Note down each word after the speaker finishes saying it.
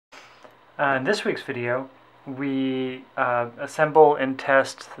In this week's video, we assemble and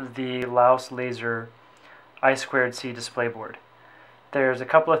test the LaOS Laser i2c display board. There's a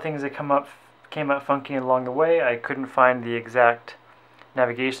couple of things that came up funky along the way. I couldn't find the exact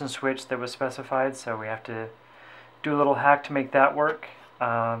navigation switch that was specified, so we have to do a little hack to make that work.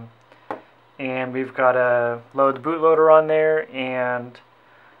 And we've got to load the bootloader on there and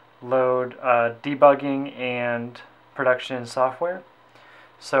load debugging and production software.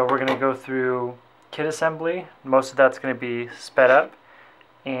 So we're going to go through kit assembly. Most of that's going to be sped up,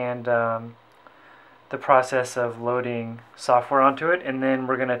 and the process of loading software onto it, and then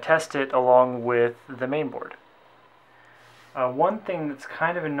we're going to test it along with the main board. One thing that's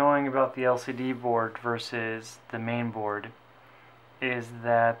kind of annoying about the LCD board versus the main board is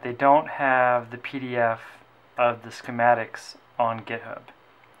that they don't have the PDF of the schematics on GitHub.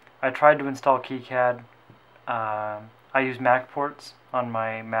 I tried to install KiCad. I use Mac ports on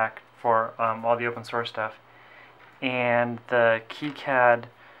my Mac for all the open source stuff, and the KiCad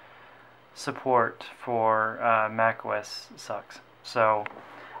support for Mac OS sucks. So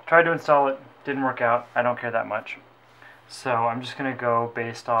tried to install it, didn't work out. I don't care that much. So I'm just going to go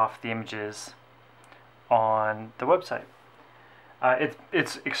based off the images on the website.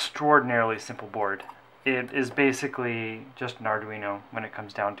 It's extraordinarily simple board. It is basically just an Arduino when it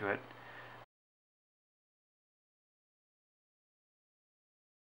comes down to it.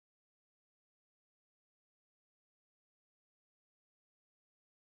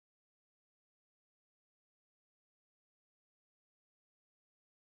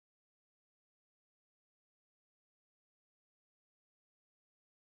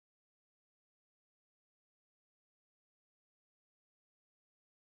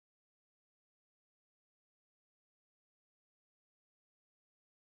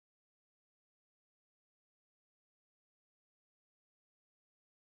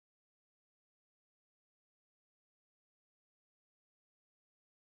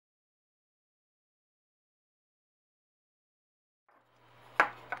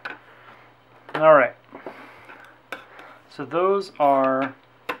 Alright, so those are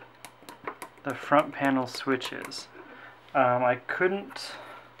the front panel switches. I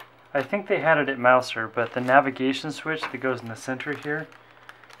think they had it at Mouser, but the navigation switch that goes in the center here,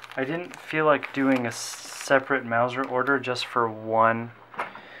 I didn't feel like doing a separate Mouser order just for one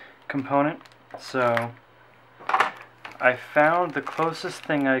component. So I found the closest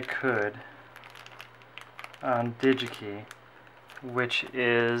thing I could on DigiKey, which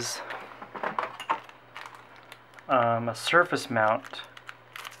is a surface mount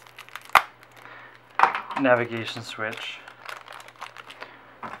navigation switch,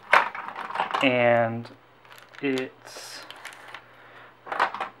 and its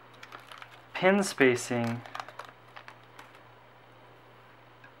pin spacing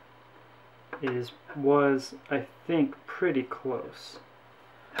was I think pretty close,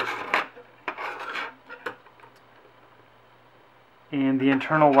 and the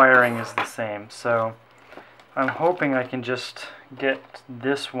internal wiring is the same. So I'm hoping I can just get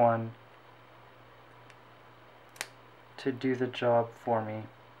this one to do the job for me,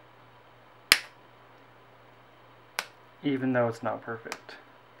 even though it's not perfect.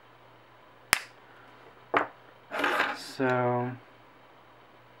 So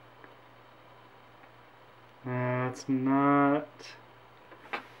it's not,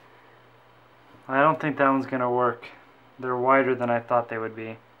 I don't think that one's gonna work. They're wider than I thought they would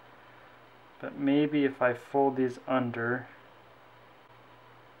be. But maybe if I fold these under,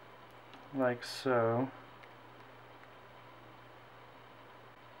 like so,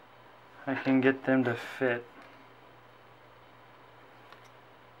 I can get them to fit.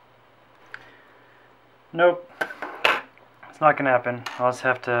 Nope, it's not gonna happen. I'll just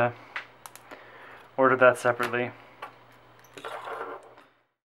have to order that separately.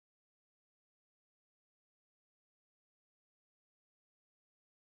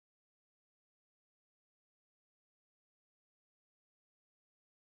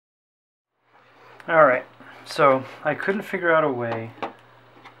 Alright, so I couldn't figure out a way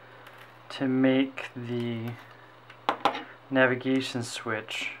to make the navigation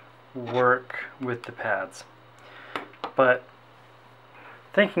switch work with the pads. But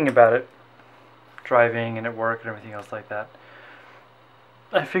thinking about it, driving and at work and everything else like that,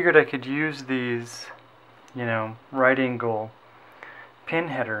 I figured I could use these, right angle pin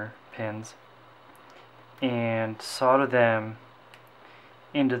header pins and solder them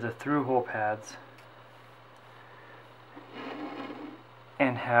into the through hole pads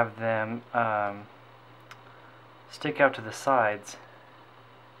and have them stick out to the sides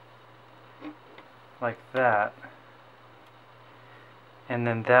like that, and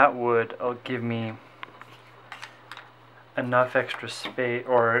then that would give me enough extra space,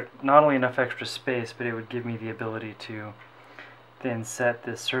 or not only enough extra space, but it would give me the ability to then set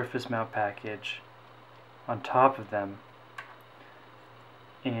this surface mount package on top of them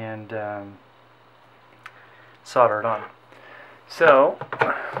and solder it on. So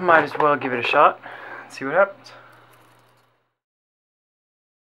might as well give it a shot and see what happens.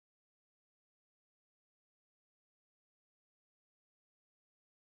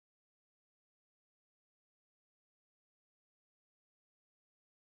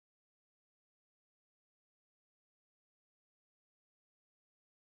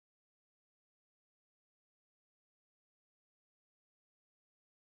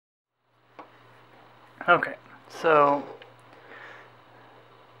 Okay, so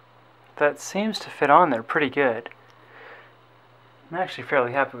that seems to fit on there pretty good. I'm actually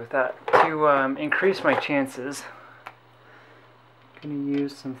fairly happy with that. To increase my chances, I'm going to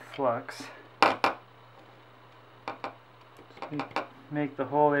use some flux. Make the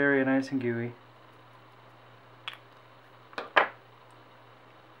whole area nice and gooey.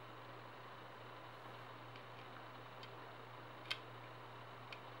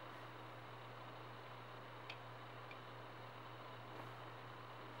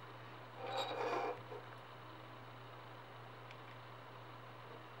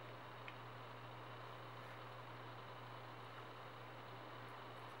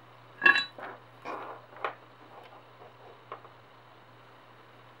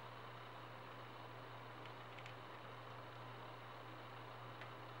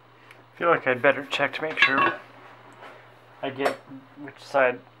 I feel like I'd better check to make sure I get which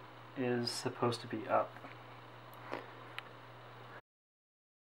side is supposed to be up.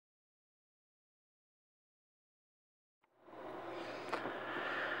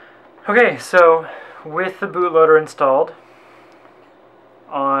 Okay, so with the bootloader installed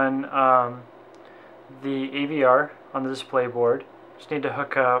on the AVR on the display board, just need to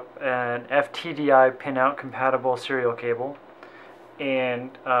hook up an FTDI pinout compatible serial cable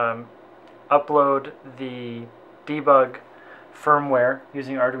and upload the debug firmware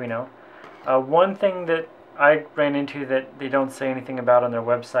using Arduino. One thing that I ran into that they don't say anything about on their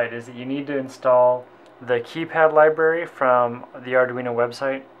website is that you need to install the keypad library from the Arduino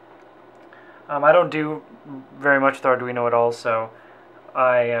website. I don't do very much with Arduino at all, so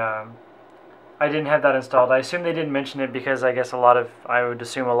I didn't have that installed. I assume they didn't mention it because I guess I would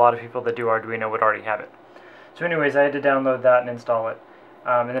assume a lot of people that do Arduino would already have it. So anyways, I had to download that and install it.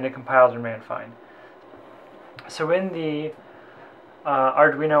 And then it compiled and ran fine. So in the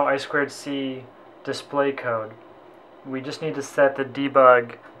Arduino I2c display code, we just need to set the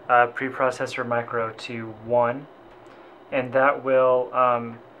debug preprocessor micro to 1, and that will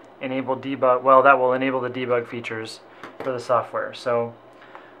enable debug. Well, that will enable the debug features for the software. So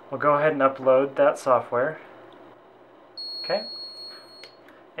we'll go ahead and upload that software. Okay.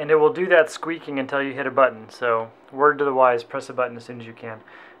 And it will do that squeaking until you hit a button. So word to the wise, press a button as soon as you can.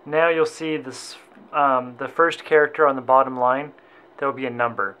 Now you'll see this, the first character on the bottom line, there will be a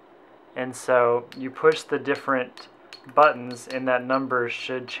number. And so you push the different buttons and that number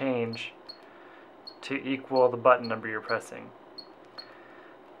should change to equal the button number you're pressing.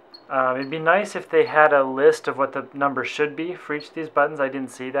 It'd be nice if they had a list of what the number should be for each of these buttons. I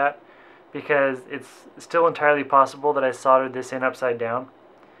didn't see that because it's still entirely possible that I soldered this in upside down.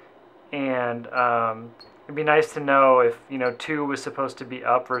 And it'd be nice to know if 2 was supposed to be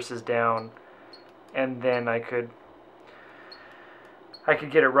up versus down, and then I could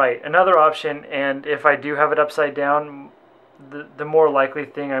get it right. Another option, and if I do have it upside down, the more likely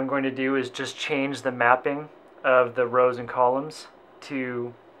thing I'm going to do is just change the mapping of the rows and columns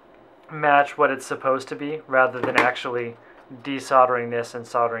to match what it's supposed to be, rather than actually desoldering this and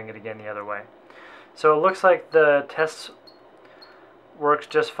soldering it again the other way. So it looks like the test works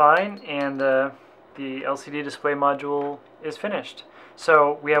just fine, and the LCD display module is finished.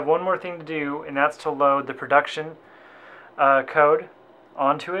 So we have one more thing to do, and that's to load the production code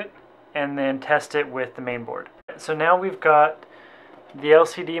onto it and then test it with the main board. So now we've got the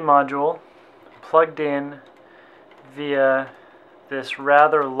LCD module plugged in via this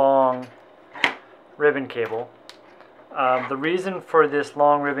rather long ribbon cable. The reason for this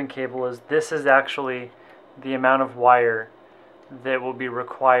long ribbon cable is this is actually the amount of wire that will be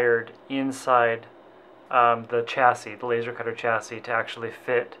required inside the chassis, the laser cutter chassis, to actually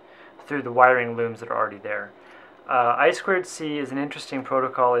fit through the wiring looms that are already there. I2c is an interesting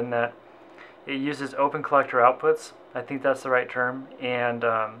protocol in that it uses open collector outputs. I think that's the right term. And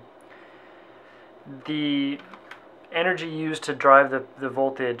the energy used to drive the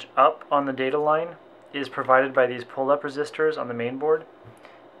voltage up on the data line is provided by these pull-up resistors on the main board.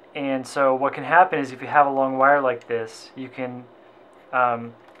 And so what can happen is if you have a long wire like this, you can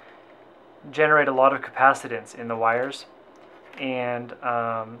generate a lot of capacitance in the wires, and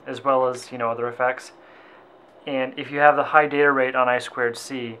as well as other effects. And if you have the high data rate on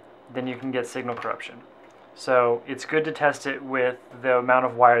I2c, then you can get signal corruption. So it's good to test it with the amount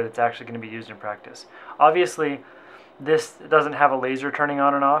of wire that's actually going to be used in practice. Obviously, this doesn't have a laser turning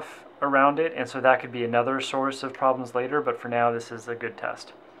on and off around it, and so that could be another source of problems later, but for now this is a good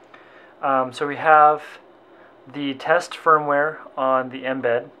test. So we have the test firmware on the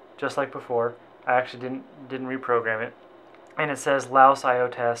embed, just like before. I actually didn't reprogram it. And it says LaOS IO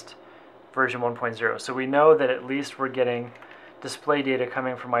test version 1.0. So we know that at least we're getting display data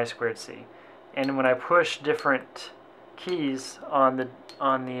coming from I2c. And when I push different keys on the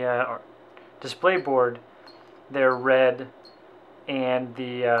display board, they're red, and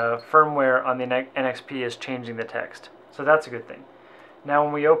the firmware on the NXP is changing the text. So that's a good thing. Now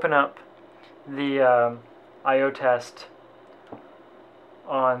when we open up the I/O test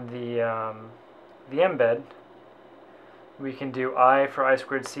on the embed, we can do I for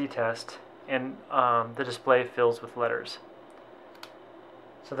I2c test, and the display fills with letters.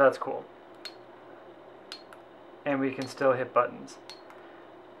 So that's cool. And we can still hit buttons.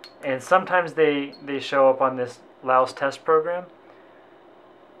 And sometimes they show up on this LaOS test program,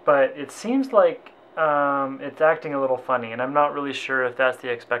 but it seems like it's acting a little funny, and I'm not really sure if that's the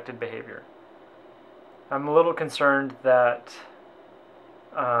expected behavior. I'm a little concerned that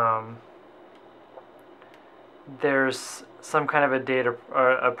there's some kind of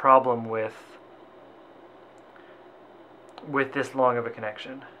a problem with this long of a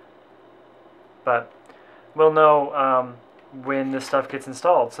connection. But we'll know when this stuff gets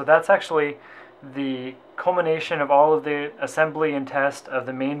installed. So that's actually the culmination of all of the assembly and test of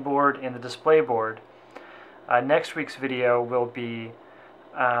the main board and the display board. Next week's video will be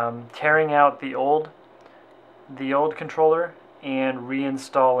tearing out the old controller and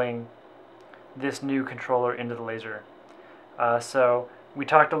reinstalling this new controller into the laser. So we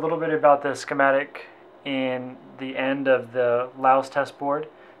talked a little bit about the schematic in the end of the LaOS test board,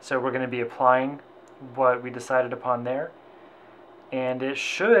 so we're going to be applying what we decided upon there, and it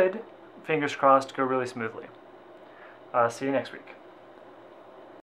should, fingers crossed, go really smoothly. See you next week.